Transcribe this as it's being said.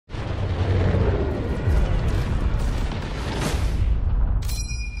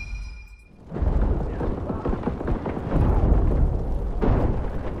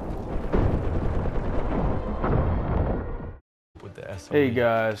Hey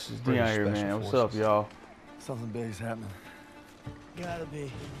guys, it's Dion here, man. What's up, y'all? Something big's happening. Gotta be.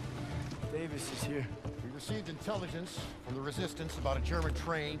 Davis is here. We received intelligence from the resistance about a German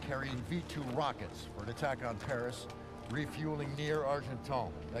train carrying V2 rockets for an attack on Paris, refueling near Argenton.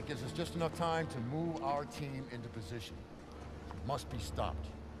 That gives us just enough time to move our team into position. It must be stopped.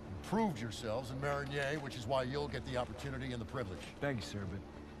 You proved yourselves in Marigny, which is why you'll get the opportunity and the privilege. Thank you, sir, but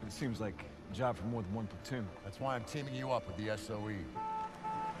it seems like a job for more than one platoon. That's why I'm teaming you up with the SOE.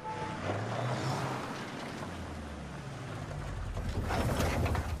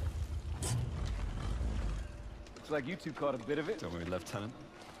 Looks like you two caught a bit of it. Don't worry, Lieutenant.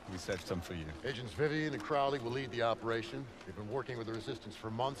 We saved some for you. Agents Vivian and Crowley will lead the operation. They've been working with the resistance for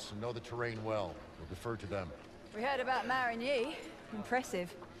months and know the terrain well. We'll defer to them. We heard about Marigny.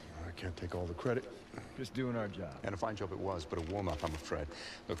 Impressive. I can't take all the credit. Just doing our job. And a fine job it was, but a warm-up, I'm afraid.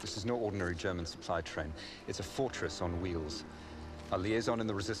 Look, this is no ordinary German supply train. It's a fortress on wheels. Our liaison in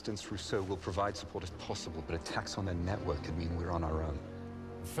the resistance, Rousseau, will provide support if possible, but attacks on their network could mean we're on our own.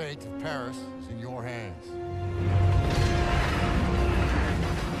 The fate of Paris is in your hands.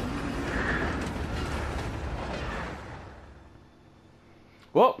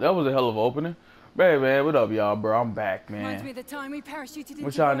 Well, that was a hell of an opening. Hey man, what up, y'all, bro? I'm back, Reminds me man. of the time we parachuted into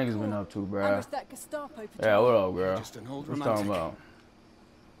What y'all that niggas been court. up to, Ambush bro? that Gestapo Yeah, what patrol. up, girl? Just an old What's romantic. talking about?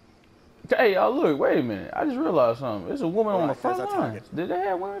 Hey, y'all, look, wait a minute. I just realized something. There's a woman on the front there's our lines. target. Did they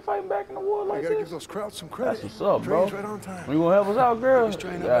have women fighting back in the war like You gotta give this? those crowds some credit. That's what's up, bro. Train's right on time. You gonna help us out, girl? Biggest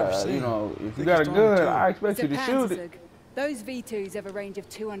train I've ever seen. You know, if you Biggest got a on the gun, tour. I expect It's you a to shoot it. Panzerzug. Those V2s have a range of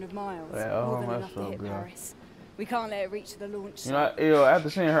 200 miles. Yeah, more than that's enough to so hit good. Paris. We can't let it reach the launch You know, site. after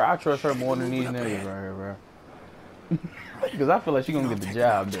seeing her, I trust her more than these niggas right here, bro. Because I feel like she gonna get the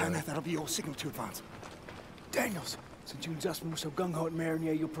job done. China, that'll be your signal to advance. Daniels, since you and Justin were so gung-ho at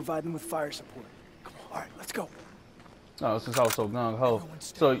Marigny, you'll provide them with fire support. Come on, all right, let's go. Oh, since I was so gung ho.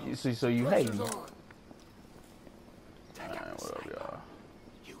 So you see, so you hate me. Pressure's on. Alright, what up, y'all?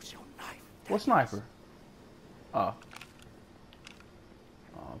 Use your knife. What sniper? Oh.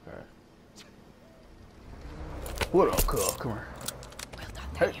 Oh, okay. What up, cuz? Come here. Well done,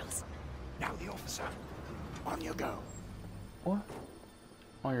 Hey. Daniels. Now the officer. On your go. What?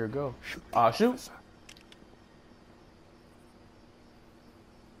 On your go. Shoot. Officer.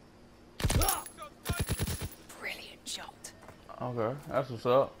 Brilliant shot. Okay, that's what's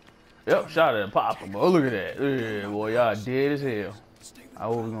up. Yep, shot at Papa. Oh, look at that. Yeah, boy, y'all dead as hell. Stay with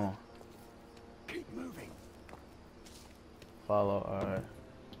How we going? Keep moving. Follow, alright.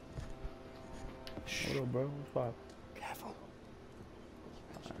 What up, bro? What's poppin'? Careful.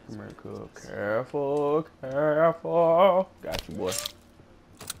 Come here, cuz. Careful, careful. Got you, boy.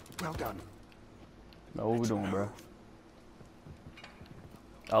 Well done. Now, what we doing, bro?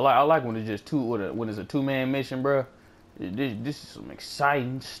 I like when it's just when it's a two-man mission, bro. This is some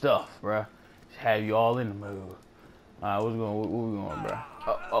exciting stuff, bro. Just have you all in the mood. All right, where we going, bro?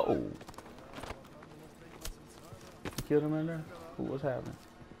 Oh. You killed him in there? What's happening?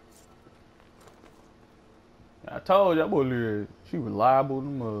 I told you, that boy, she reliable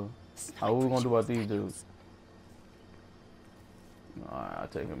in the mud. What we gonna do about these dudes? All right, I'll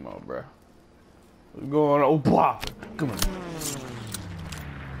take him out, bro. What's going on? Oh, pop! Come on.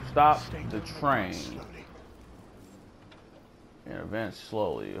 Stop the train. And advance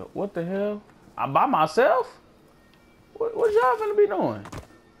slowly. What the hell? I'm by myself? What y'all finna be doing?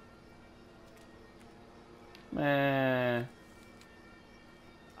 Man.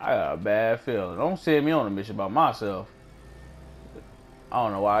 I got a bad feeling. Don't send me on a mission by myself. I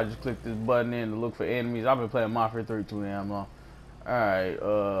don't know why I just clicked this button in to look for enemies. I've been playing Mafia 3 too damn long. Alright,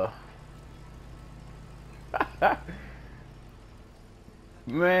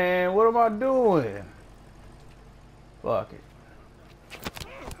 man, what am I doing? Fuck it.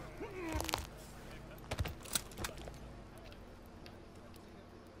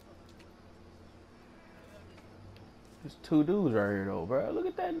 There's two dudes right here though, bro. Look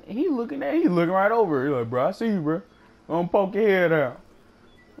at that. He looking right over. He's like, bro, I see you, bro. I'm gonna poke your head out.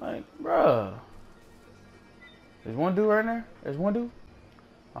 Like, bro. There's one dude right there. There's one dude.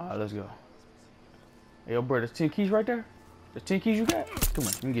 Alright, let's go. Hey, yo, bro, there's 10 keys right there. There's 10 keys you got? Come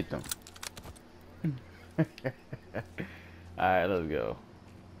on, let me get them. Alright, let's go.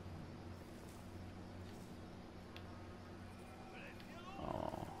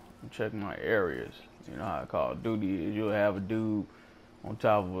 I'm checking my areas. You know how Call of Duty is. You'll have a dude on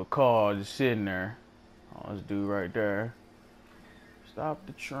top of a car just sitting there. Oh, this dude right there. Stop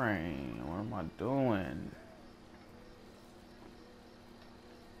the train. What am I doing?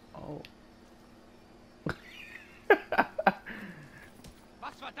 Oh.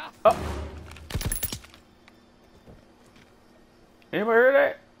 Oh. Anybody heard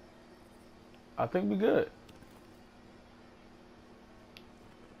that? I think we good.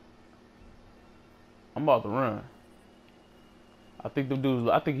 I'm about to run. I think them dudes.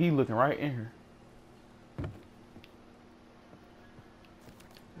 I think he looking right in here.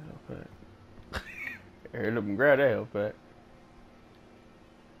 Hurry up and grab that hell pack.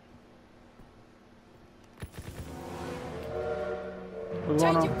 What's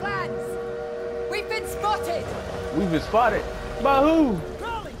going Change your on? plans. We've been spotted. We've been spotted. By who?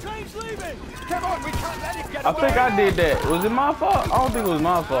 Crowley, train's leaving! Come on, we can't let him get I think I did that. Was it my fault? I don't think it was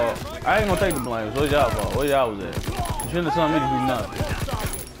my fault. I ain't gonna take the blame. So it's y'all fault. Where y'all was at? You shouldn't have told me to do nothing.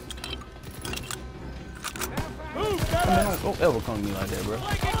 I mean, don't ever come to me like that, bro.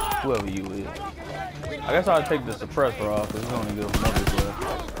 Whoever you is. I guess I'll take the suppressor off because it's only good for multiplayer.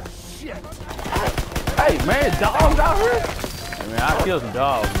 Hey, man, dogs out here? Hey, man, I killed some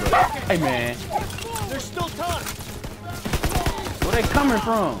dogs, but hey, man. There's still time! Where they coming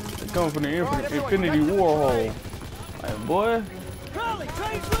from? They coming from the Infinity War hole. Like, boy. Crowley,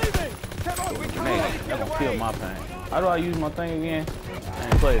 train's leaving! Man, that gonna feel my pain. How do I use my thing again? I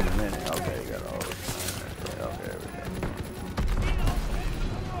ain't played in a minute. Okay, you got all this. Okay, there we go.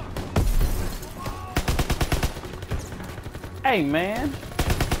 Hey, man.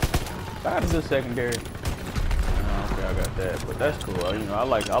 I got a good secondary. Okay, I got that, but that's cool. You know, I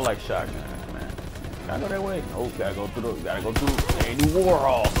like shotguns, man. Gotta go that way. Oh, gotta go through the Andy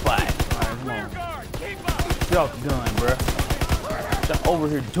Warhol spot. Alright, come on. Get off the gun, bruh. What y'all over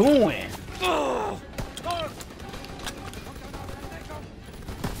here doing?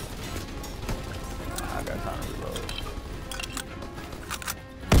 I got time to reload.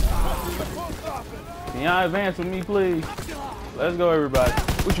 Can y'all advance with me, please? Let's go, everybody.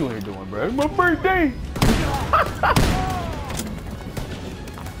 What you in here doing, bro? It's my birthday.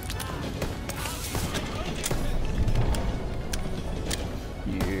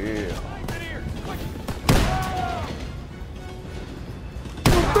 Yeah.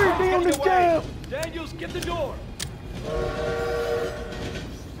 My birthday on the job. Daniels, get the door!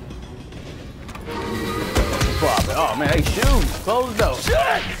 Pop it. Oh man, they shooting. Close the door.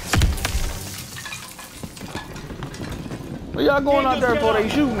 Shit! Where y'all going out there for they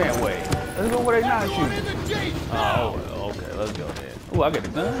shooting that way? Let's go where they not shooting. Oh, okay, let's go then. Oh, I got a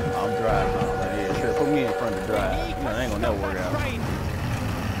gun? I'm driving. Oh, yeah, sure. Put me in front of the drive. You know, they ain't gonna never work out.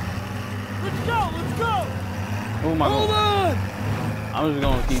 Let's go! Let's go! Who am I going? Hold on! I'm just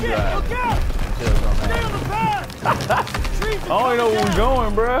gonna keep Shit, driving. look out! Until something Stay happens. on the path! Trees I don't even know where we're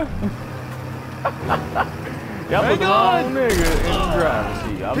going, bruh. Y'all put the wrong nigga in the driver's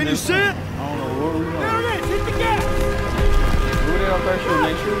seat. Can you see it? I don't know where we're going. There it is! Hit the gas! Who they up there shooting?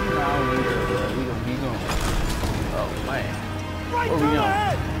 They shooting? Nah, I don't need that, bro. We gonna keep going. Oh, man. Right Where we through the going?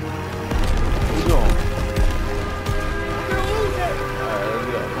 head! Where we going? We're gonna lose it! Alright, let's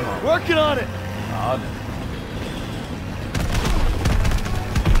go. Come on. Working on it! Oh,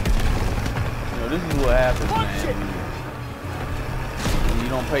 you know, this is what happens, Punch it. man. When you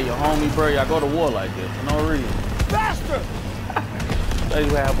don't pay your homie, bro, y'all go to war like this for no reason. Faster! That's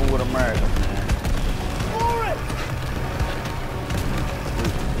what happened with America, man. For it!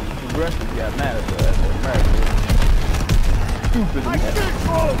 The Russians got mad at us, America. Stupid. I can't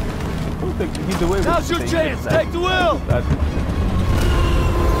move! Who thinks he's away with Now's this your thing? chance. Take the wheel. That's it.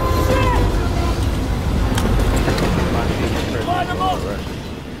 My shit is crazy. Line them up.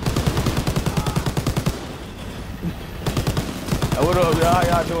 Hey, what up, y'all? How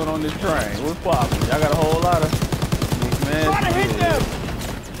y'all doing on this train? What's poppin'? Y'all got a whole lot of these men. Try to hit them!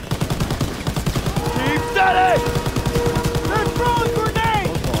 Keep steady! They're throwing grenades!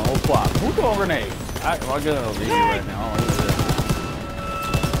 What's going on? What's poppin'? Who's throwing grenades? My gun over here right now. I don't know that.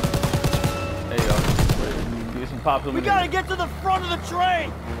 There you go. Get some pops over We gotta get to the front of the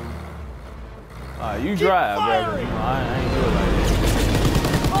train! Alright, you Keep drive, bro. firing. You know, I ain't do it like this.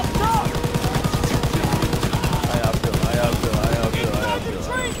 Up top! How y'all feel? Inside the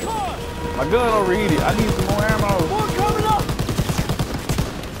train car! My gun overheated. I need some more ammo. More coming up!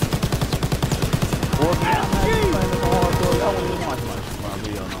 Y'all wouldn't watch my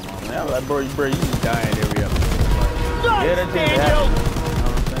video no more, man. I'm like, bro, you dying every episode. Nice, Yeah, that thing Daniel! happened.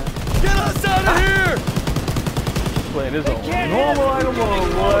 You know what I'm saying? Get us out of here! Playing this on can't normal handle item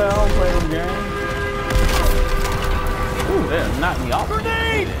mode, boy. I don't play them games. Ooh, that knocked me off.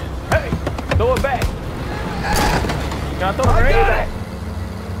 Grenade! Hey, throw it back. Can I throw the grenade back?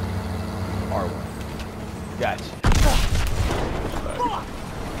 R1. Gotcha.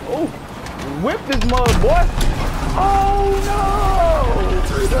 Oh, whip this mug, boy. Oh no!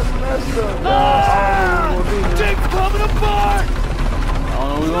 He done messed up. Thing's coming apart! I don't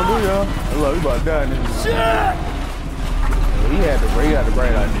know what we're gonna do, y'all. Look, we about to die in this. Shit! We he had the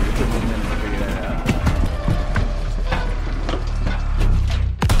bright idea. It took me a minute to figure that out.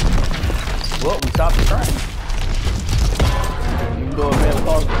 Well, we stopped the train. Even though it may have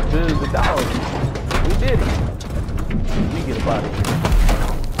cost billions of dollars, we did it. Let me get up out of here.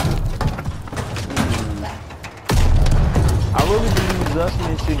 I really believe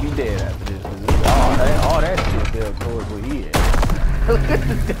Zussman should be dead after this. All that shit fell towards where he is. Look at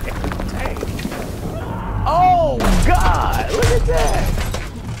the damn tank. Oh, God. Look at that.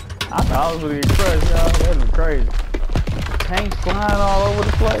 I thought I was going to get crushed, y'all. That was crazy. Tanks flying all over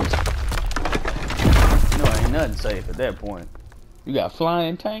the place. You know, ain't nothing safe at that point. You got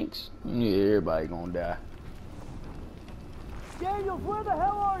flying tanks? Yeah, everybody going to die. Daniels, where the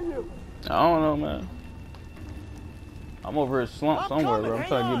hell are you? I don't know, man. I'm over here slumped somewhere, bro. I'm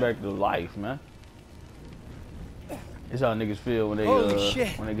trying to get back to life, man. It's how niggas feel when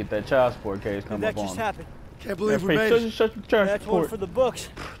they get that child support case come up on them. Happened? Can't believe we made it. Shut your child That's support. one for the books.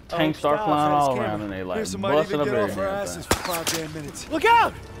 Tanks start flying all around and they like busting up everything. For 5 damn minutes. Look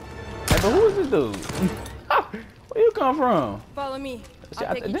out! Hey, but who is this dude? Where you come from? Follow me.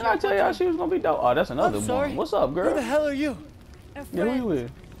 Didn't I tell y'all she was gonna be dope? Oh, that's another one. What's up, girl? Who the hell are you? A Yeah, who friend. you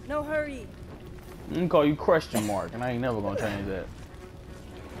with? No hurry. I'm gonna call you question mark, and I ain't never gonna change that.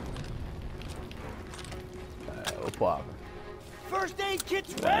 What's poppin'? First aid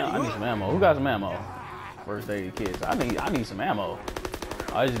kit's I need some ammo. Who got some ammo? First aid kits. I need some ammo.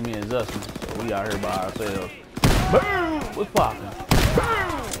 Oh, it's just me and Zussman, so we out here by ourselves. Boom! What's poppin'?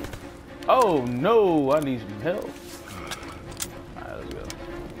 Boom! Oh no, I need some help. Alright, let's go.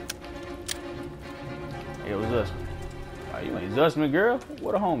 Hey, what's Zussman? Oh, you ain't Zussman, girl?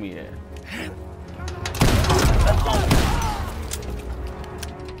 Where the homie at?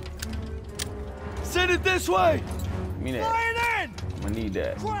 Send it this way! Give me that. I'm gonna need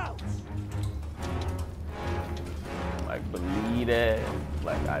that. Like, believe that.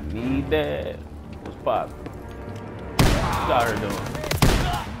 Like, I need that. What's poppin'? What's out here doing?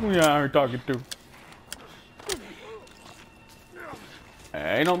 Who you out here talking to?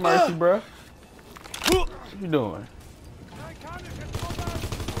 Hey, ain't no mercy, bruh. What you doing?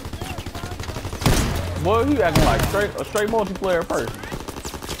 Boy, he acting like a straight multiplayer person.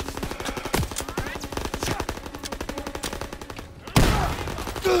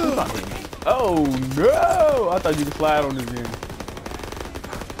 Oh no! I thought you could slide on this game.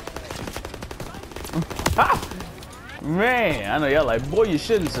 Man, I know y'all like, boy, you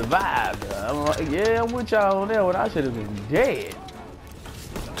shouldn't survive. I'm like, yeah, I'm with y'all on that one. I should have been dead.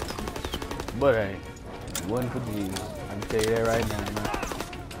 But hey, it wasn't for Jesus. I can tell you that right now, man.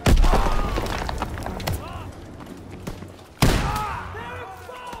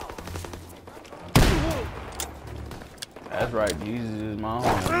 That's right, Jesus is my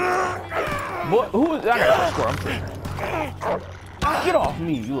home. Boy, who is that? I got score. Get off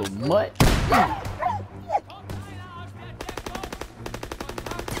me, you little mutt. I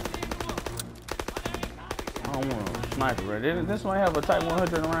don't want a sniper right there. This might have a Type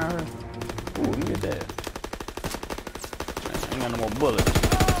 100 around here. Ooh, you get that. Ain't got no more bullets. My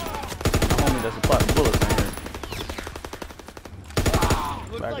homie that's supply bullets in here.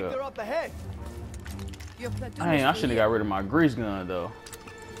 Looks like they're up ahead. Dang, I should have got rid of my grease gun though.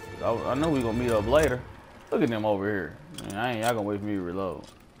 I know we gonna meet up later. Look at them over here. Man, y'all gonna wait for me to reload.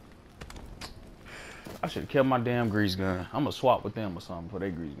 I should have kept my damn grease gun. I'm gonna swap with them or something for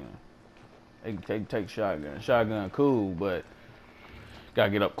their grease gun. They can take shotgun. Shotgun cool, but gotta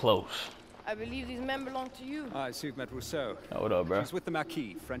get up close. I believe these men belong to you. I see you've met Rousseau. Oh, what up, bro? She's with the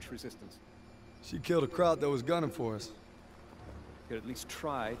Marquis, French resistance. She killed a crowd that was gunning for us. Could at least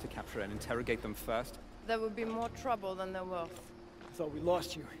try to capture and interrogate them first. There would be more trouble than they're worth. I thought we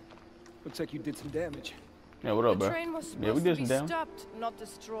lost you. Looks like you did some damage. Yeah, what up, The bro? train was Yeah, we supposed did to some be damage. stopped, not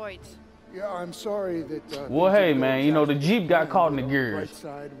destroyed. Yeah, I'm sorry that. Well, hey, man, you know, the Jeep got caught in the gears. Right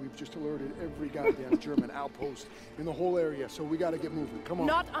side, we've just alerted every goddamn German outpost in the whole area, so we gotta get moving. Come on.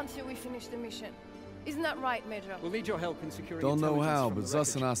 Not until we finish the mission. Isn't that right, Major? We'll need your help in securing Don't know intelligence how, from but the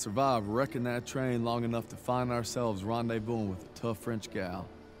Zuss and wreckage. I survived wrecking that train long enough to find ourselves rendezvousing with a tough French gal.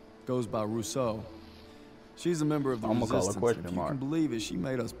 Goes by Rousseau. She's a member of the I'm gonna call her resistance. question If you mark. can believe it, she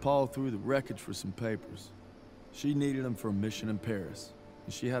made us paw through the wreckage for some papers. She needed them for a mission in Paris.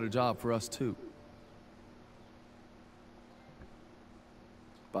 And she had a job for us too.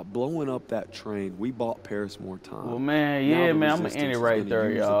 By blowing up that train, we bought Paris more time. Well, man, Now yeah, the man, I'm gonna resistance end it is right gonna there,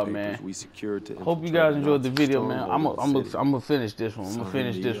 use the y'all, papers man. we secured to Hope you infiltrate guys enjoyed the Nazi video, man. I'm stronghold in the city. gonna finish this one. I'm gonna Sign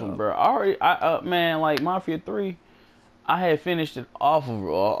finish me this one, up. bro. Man, like Mafia 3, I had finished it off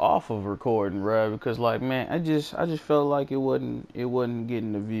of recording, bro, because like, man, I just felt like it wasn't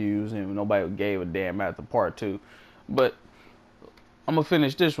getting the views and nobody gave a damn after part 2. But I'm gonna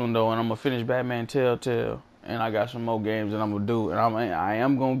finish this one though, and I'm gonna finish Batman Telltale, and I got some more games that I'm gonna do, and I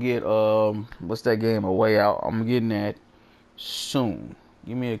am gonna get what's that game, A Way Out. I'm getting that soon.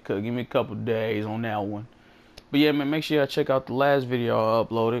 Give me a couple days on that one. But yeah, man, make sure y'all check out the last video I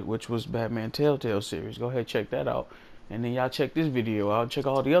uploaded, which was Batman Telltale series. Go ahead, check that out, and then y'all check this video out. Check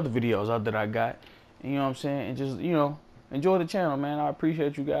all the other videos out that I got. And, you know what I'm saying? And just, you know, enjoy the channel, man. I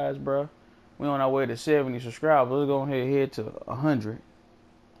appreciate you guys, bro. We on our way to 70 subscribers. Let's go ahead and head to 100. You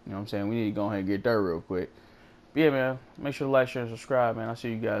know what I'm saying? We need to go ahead and get there real quick. But yeah, man, make sure to like, share, and subscribe, man. I'll see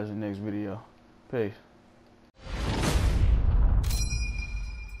you guys in the next video. Peace.